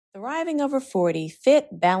Thriving over 40, fit,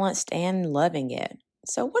 balanced, and loving it.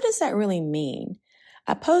 So, what does that really mean?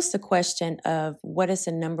 I posed the question of what is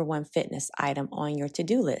the number one fitness item on your to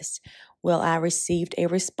do list? Well, I received a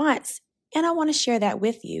response and I want to share that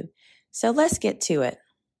with you. So, let's get to it.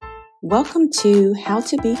 Welcome to How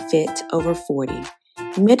to Be Fit Over 40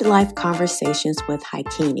 Midlife Conversations with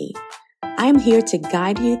Haikini. I am here to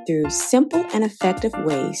guide you through simple and effective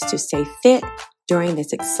ways to stay fit during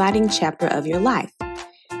this exciting chapter of your life.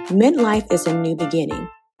 Midlife is a new beginning,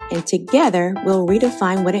 and together we'll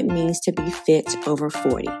redefine what it means to be fit over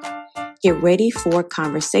 40. Get ready for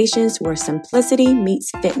conversations where simplicity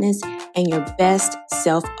meets fitness and your best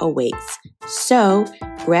self awaits. So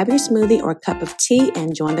grab your smoothie or cup of tea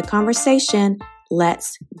and join the conversation.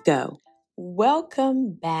 Let's go.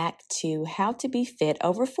 Welcome back to How to Be Fit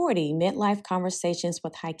Over 40 Midlife Conversations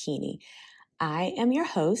with Haikini. I am your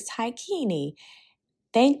host, Haikini.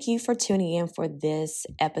 Thank you for tuning in for this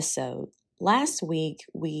episode. Last week,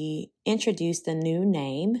 we introduced the new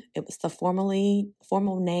name. It was the formal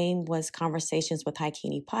name was Conversations with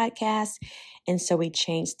Haikini Podcast, and so we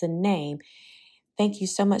changed the name. Thank you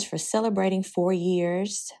so much for celebrating 4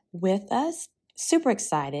 years with us. Super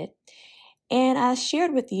excited. And I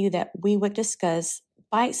shared with you that we would discuss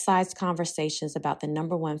bite-sized conversations about the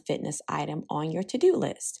number one fitness item on your to-do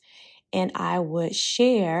list. And I would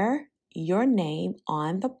share your name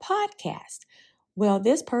on the podcast. Well,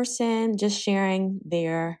 this person just sharing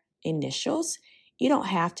their initials. You don't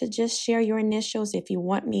have to just share your initials. If you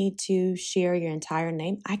want me to share your entire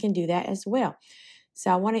name, I can do that as well.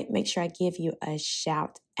 So I want to make sure I give you a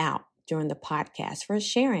shout out during the podcast for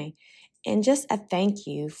sharing and just a thank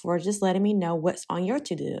you for just letting me know what's on your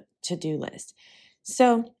to-do list.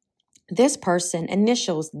 So this person,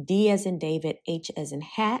 initials D as in David, H as in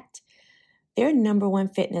hat, their number one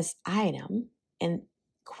fitness item, in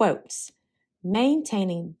quotes,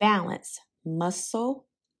 maintaining balance, muscle,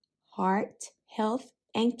 heart, health,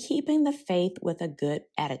 and keeping the faith with a good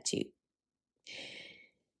attitude.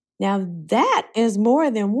 Now that is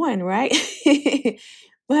more than one, right?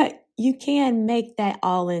 But you can make that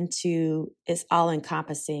it's all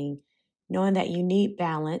encompassing, knowing that you need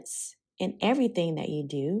balance in everything that you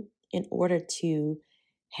do in order to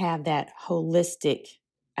have that holistic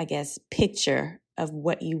picture of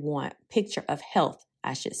what you want, picture of health,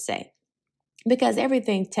 I should say, because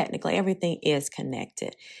everything is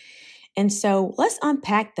connected. And so let's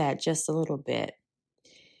unpack that just a little bit.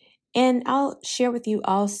 And I'll share with you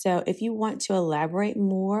also, if you want to elaborate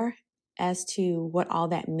more as to what all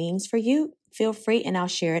that means for you, feel free and I'll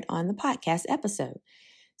share it on the podcast episode.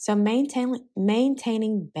 So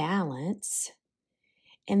maintaining balance,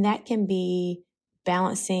 and that can be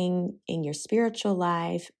balancing in your spiritual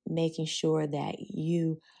life, making sure that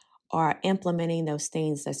you are implementing those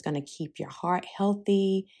things that's going to keep your heart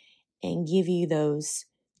healthy and give you those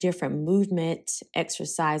different movement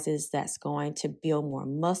exercises that's going to build more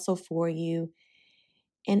muscle for you.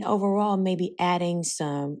 And overall, maybe adding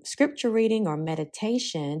some scripture reading or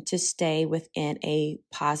meditation to stay within a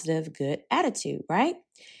positive, good attitude, right?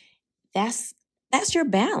 That's your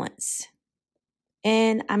balance.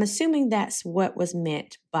 And I'm assuming that's what was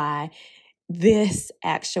meant by this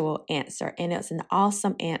actual answer. And it's an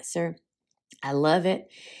awesome answer. I love it.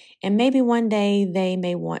 And maybe one day they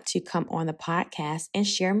may want to come on the podcast and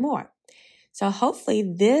share more. So hopefully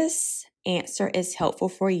this answer is helpful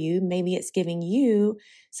for you. Maybe it's giving you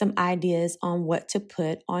some ideas on what to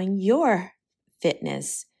put on your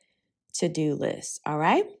fitness to-do list. All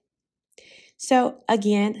right. So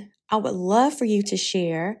again, I would love for you to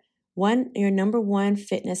share your number one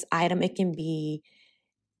fitness item. It can be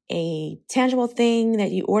a tangible thing that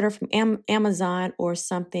you order from Amazon or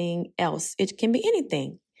something else. It can be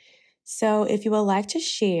anything. So if you would like to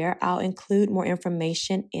share, I'll include more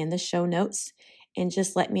information in the show notes and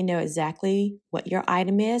just let me know exactly what your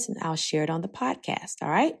item is and I'll share it on the podcast. All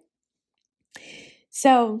right.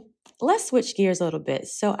 So let's switch gears a little bit.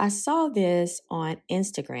 So I saw this on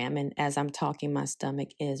Instagram, and as I'm talking, my stomach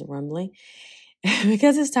is rumbling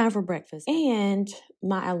because it's time for breakfast and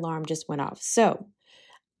my alarm just went off. So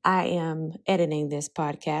I am editing this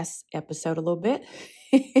podcast episode a little bit.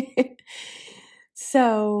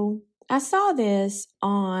 So I saw this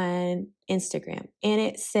on Instagram and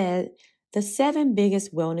it said the 7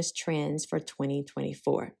 biggest wellness trends for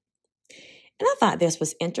 2024. And I thought this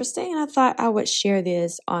was interesting and I thought I would share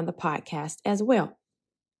this on the podcast as well.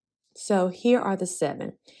 So here are the 7.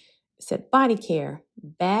 It said body care,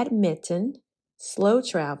 badminton, slow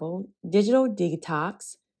travel, digital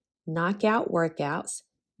detox, knockout workouts,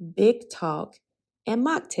 big talk, and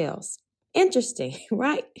mocktails. Interesting,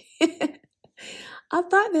 right? I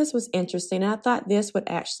thought this was interesting. I thought this would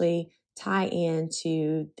actually tie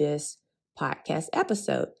into this podcast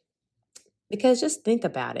episode because just think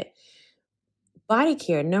about it. Body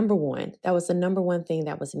care, number one, that was the number one thing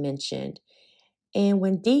that was mentioned. And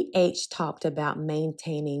when DH talked about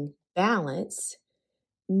maintaining balance,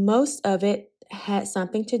 most of it had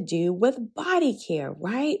something to do with body care,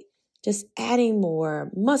 right? Just adding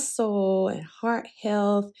more muscle and heart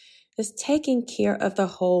health, just taking care of the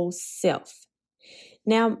whole self.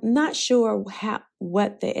 Now, I'm not sure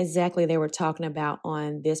what exactly they were talking about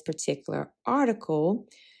on this particular article.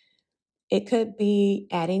 It could be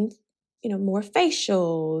adding, more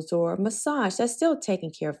facials or massage. That's still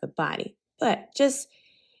taking care of the body. But just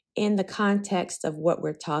in the context of what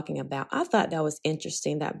we're talking about, I thought that was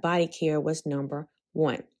interesting that body care was number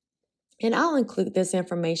one. And I'll include this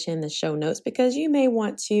information in the show notes because you may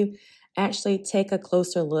want to actually take a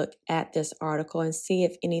closer look at this article and see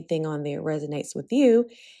if anything on there resonates with you.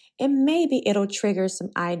 And maybe it'll trigger some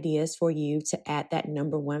ideas for you to add that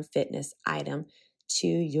number one fitness item to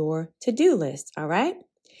your to-do list. All right.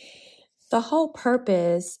 The whole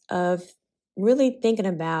purpose of really thinking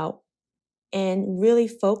about and really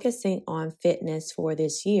focusing on fitness for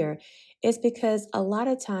this year is because a lot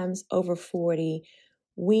of times over 40,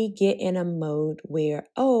 we get in a mode where,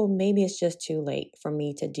 maybe it's just too late for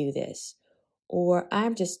me to do this, or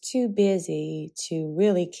I'm just too busy to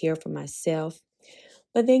really care for myself.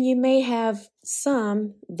 But then you may have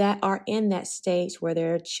some that are in that stage where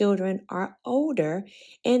their children are older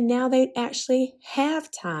and now they actually have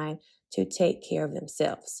time to take care of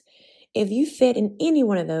themselves. If you fit in any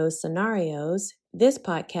one of those scenarios, this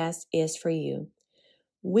podcast is for you.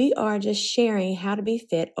 We are just sharing how to be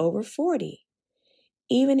fit over 40.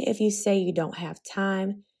 Even if you say you don't have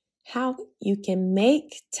time, how you can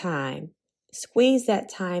make time, squeeze that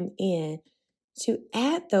time in to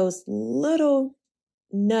add those little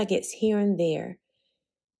nuggets here and there.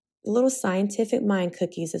 Little scientific mind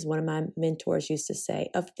cookies is one of my mentors used to say,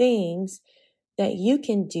 of things that you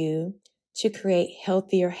can do to create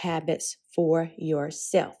healthier habits for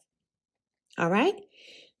yourself. All right?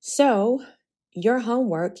 So your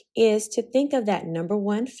homework is to think of that number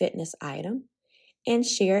one fitness item and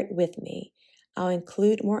share it with me. I'll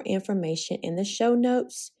include more information in the show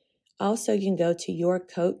notes. Also, you can go to your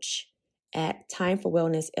coach at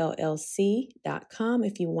timeforwellnessllc.com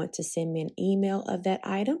if you want to send me an email of that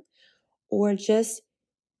item, or just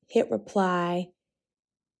hit reply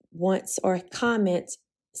once or comment,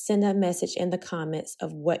 send a message in the comments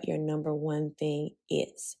of what your number one thing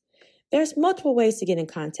is. There's multiple ways to get in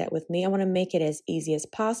contact with me. I want to make it as easy as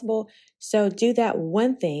possible. So do that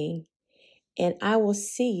one thing, and I will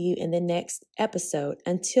see you in the next episode.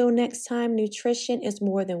 Until next time, nutrition is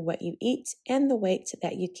more than what you eat and the weight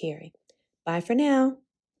that you carry. Bye for now.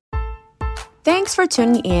 Thanks for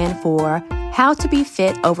tuning in for How to Be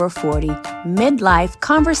Fit Over 40 Midlife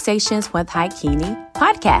Conversations with Haikini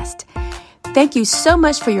podcast. Thank you so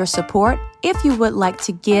much for your support. If you would like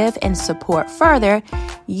to give and support further,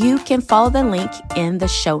 you can follow the link in the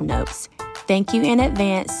show notes. Thank you in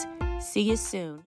advance. See you soon.